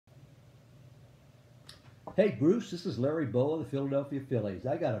Hey Bruce, this is Larry Bowa of the Philadelphia Phillies.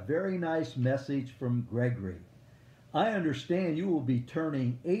 I got a very nice message from Gregory. I understand you will be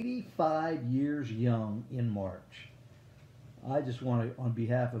turning 85 years young in March. I just want to, on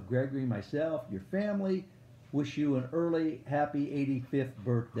behalf of Gregory, myself, your family, wish you an early, happy 85th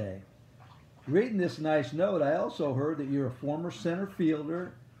birthday. Reading this nice note, I also heard that you're a former center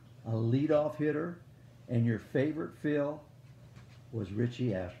fielder, a leadoff hitter, and your favorite fill was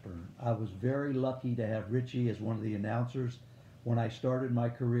Richie Ashburn. I was very lucky to have Richie as one of the announcers when I started my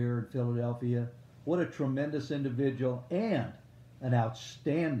career in Philadelphia. What a tremendous individual and an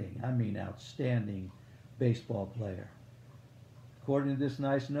outstanding, I mean outstanding baseball player. According to this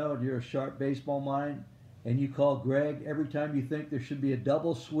nice note, you're a sharp baseball mind and you call Greg every time you think there should be a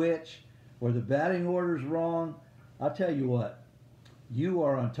double switch or the batting order's wrong. I'll tell you what, you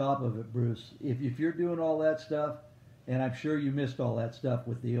are on top of it, Bruce. If you're doing all that stuff, and I'm sure you missed all that stuff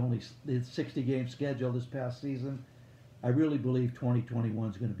with the 60 game schedule this past season, I really believe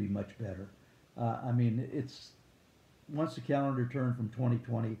 2021 is going to be much better. I mean, it's once the calendar turned from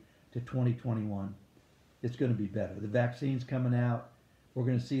 2020 to 2021, it's going to be better. The vaccine's coming out. We're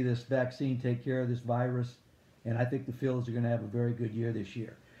going to see this vaccine take care of this virus, and I think the Phillies are going to have a very good year this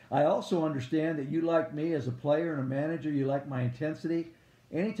year. I also understand that you like me as a player and a manager. You like my intensity.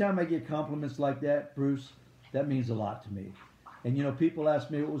 Anytime I get compliments like that, Bruce, that means a lot to me. And you know, people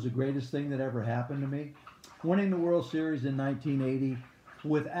ask me what was the greatest thing that ever happened to me. Winning the World Series in 1980,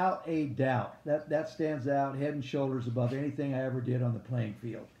 without a doubt, that stands out head and shoulders above anything I ever did on the playing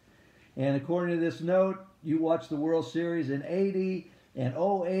field. And according to this note, you watched the World Series in 80 and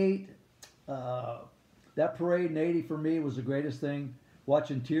 '08. That parade in 80 for me was the greatest thing.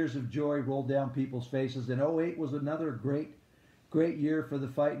 Watching tears of joy roll down people's faces. And '08 was another great year for the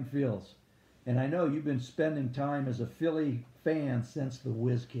Fighting Phils. And I know you've been spending time as a Philly fan since the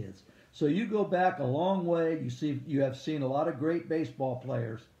Whiz Kids. So you go back a long way. You have seen a lot of great baseball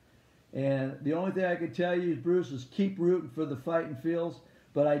players. And the only thing I can tell you, Bruce, is keep rooting for the Fighting Phils.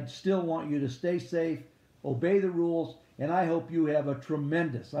 But I still want you to stay safe, obey the rules, and I hope you have a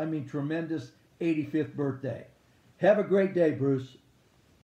tremendous, I mean tremendous 85th birthday. Have a great day, Bruce.